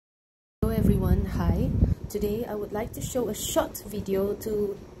everyone, hi. Today I would like to show a short video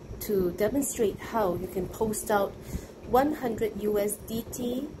to demonstrate how you can post out 100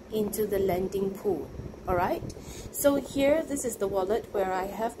 USDT into the lending pool. Alright, so here this is the wallet where I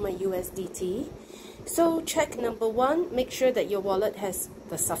have my USDT. So check number one, make sure that your wallet has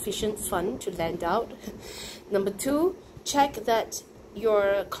the sufficient fund to lend out. Number two, check that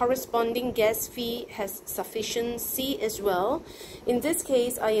your corresponding gas fee has sufficiency as well. In this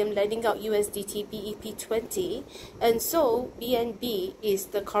case, I am lending out USDT BEP20, and so BNB is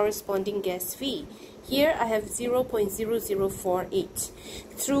the corresponding gas fee. Here I have 0.0048.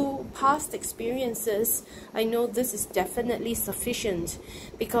 Through past experiences, I know this is definitely sufficient,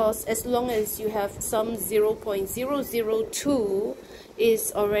 because as long as you have some 0.002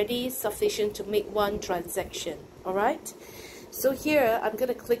 is already sufficient to make one transaction. Alright? So here I'm going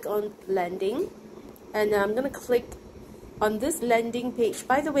to click on lending, and I'm going to click on this lending page.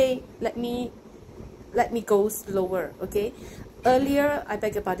 By the way, let me go slower, okay? Earlier, I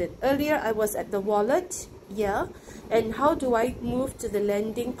beg your pardon, earlier I was at the wallet, yeah, and how do I move to the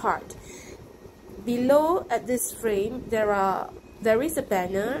lending part? Below at this frame, there is a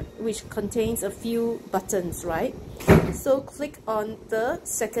banner which contains a few buttons, right? So click on the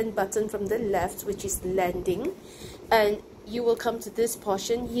second button from the left, which is lending, and you will come to this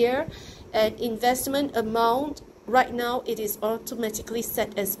portion here, and investment amount, right now it is automatically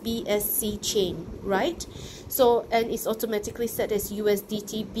set as BSC chain, right? So, and it's automatically set as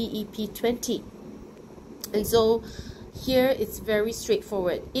USDT BEP20. And so here it's very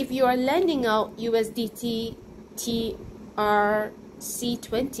straightforward. If you are lending out USDT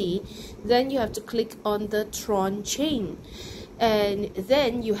TRC20, then you have to click on the Tron chain, and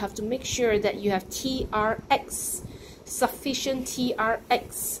then you have to make sure that you have TRX, sufficient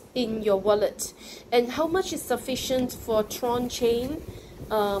TRX in your wallet. And how much is sufficient for Tron chain,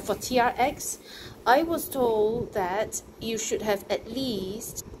 for TRX? I was told that you should have at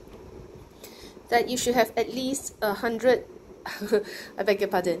least 100 I beg your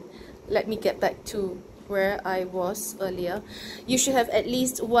pardon, let me get back to where I was earlier. You should have at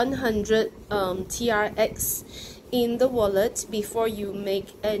least 100 TRX in the wallet before you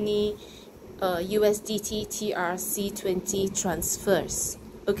make any USDT TRC20 transfers,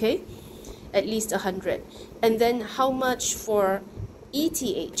 okay? At least 100. And then how much for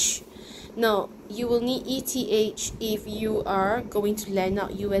ETH? Now, you will need ETH if you are going to lend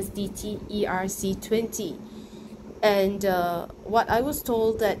out USDT ERC20. And what I was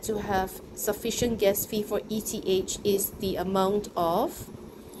told that to have sufficient gas fee for ETH is the amount of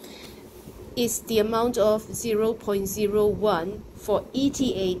 0.01 for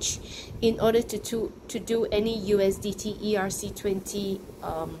ETH in order to do any USDT ERC20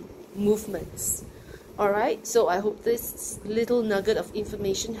 movements. Alright, so I hope this little nugget of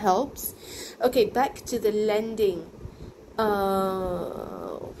information helps. Okay, back to the lending.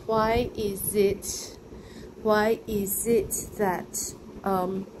 Why is it that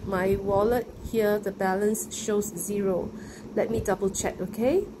my wallet here, the balance shows 0? Let me double check,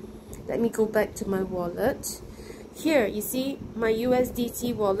 okay? Let me go back to my wallet. Here, you see, my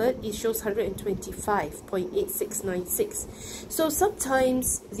USDT wallet, it shows 125.8696. So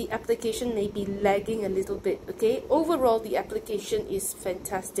sometimes the application may be lagging a little bit, okay? Overall, the application is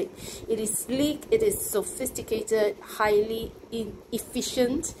fantastic. It is sleek, it is sophisticated, highly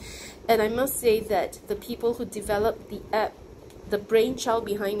efficient. And I must say that the people who developed the app, the brainchild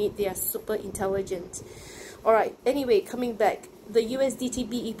behind it, they are super intelligent. Alright, anyway, coming back, the USDT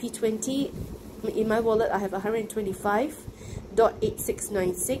BEP20, in my wallet I have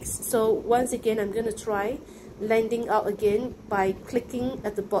 125.8696. So once again, I'm going to try lending out again by clicking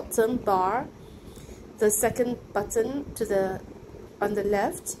at the bottom bar, the second button on the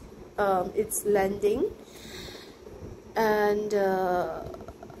left. It's lending, and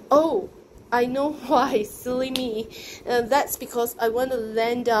oh, I know why, silly me. That's because I want to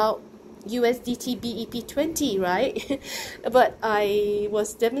lend out USDT BEP20, right? But I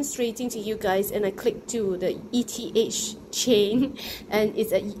was demonstrating to you guys, and I clicked to the ETH chain, and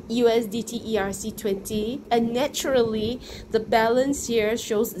it's at USDT ERC20, and naturally the balance here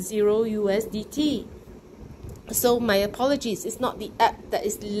shows 0 USDT. So my apologies, it's not the app that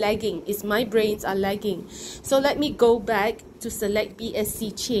is lagging, it's my brains are lagging. So let me go back to select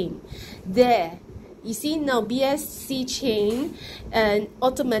BSC chain. There, you see now BSC chain, and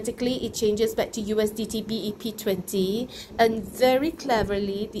automatically it changes back to USDT BEP20, and very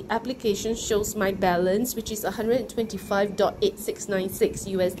cleverly the application shows my balance, which is 125.8696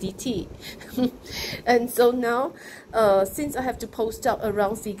 USDT. And so now since I have to post out a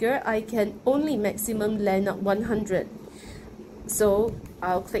round figure, I can only maximum lend out 100. So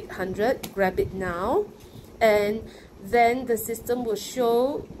I'll click 100, grab it now, and then the system will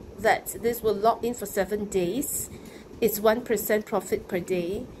show that this will lock in for 7 days. It's 1% profit per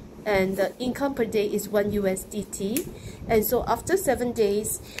day, and the income per day is 1 USDT. And so after 7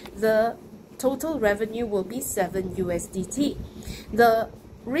 days, the total revenue will be 7 USDT. The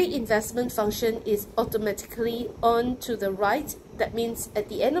reinvestment function is automatically on to the right. That means at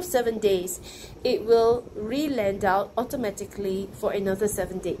the end of 7 days, it will re-lend out automatically for another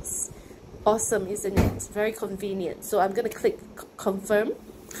 7 days. Awesome, isn't it? Very convenient. So I'm going to click confirm.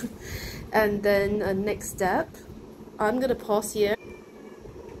 And then next step, I'm going to pause here.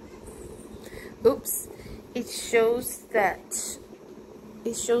 Oops, it shows that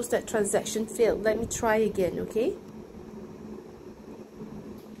transaction failed. Let me try again, okay?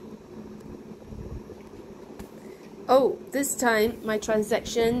 Oh, this time my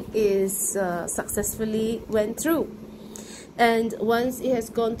transaction is successfully went through. And once it has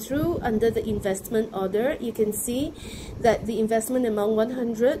gone through under the investment order, you can see that the investment amount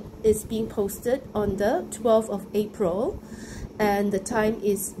 100 is being posted on the 12th of April, and the time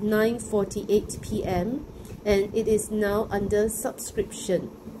is 9:48 p.m. and it is now under subscription.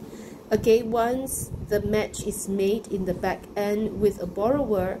 Okay, once the match is made in the back end with a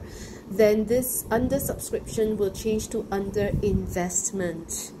borrower, then this under subscription will change to under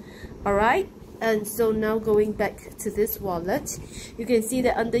investment. All right. And so now going back to this wallet, you can see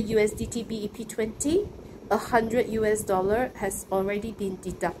that under USDT BEP20, $100 has already been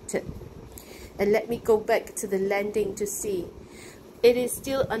deducted. And let me go back to the landing to see. It is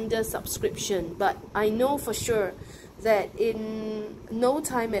still under subscription, but I know for sure that in no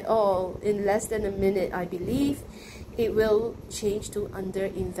time at all, in less than a minute, I believe, it will change to under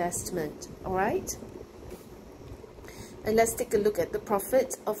investment. All right. And let's take a look at the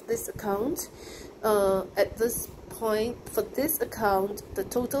profit of this account. At this point, for this account, the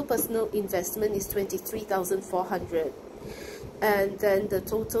total personal investment is 23,400, and then the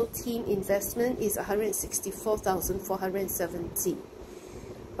total team investment is 164,470.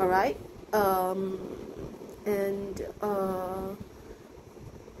 All right.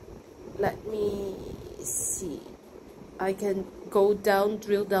 Let me see. I can go down,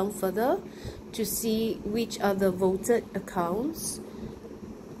 drill down further to see which are the voted accounts,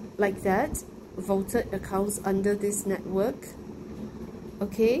 like that, voted accounts under this network.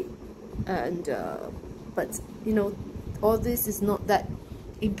 Okay, and but you know, all this is not that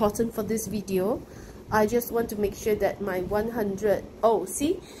important for this video. I just want to make sure that my 100, oh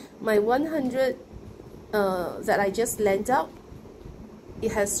see, my 100 that I just lent out,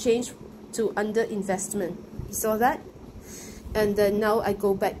 it has changed to under investment. You saw that? And then now I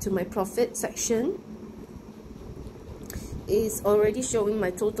go back to my profit section. It's already showing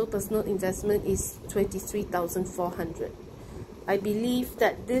my total personal investment is 23,400. I believe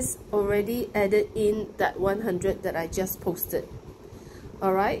that this already added in that 100 that I just posted.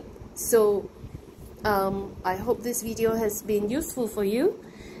 All right, so I hope this video has been useful for you,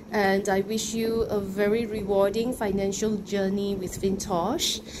 and I wish you a very rewarding financial journey with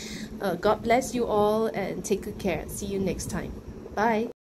Fintoch. God bless you all, and take good care. See you next time. Bye.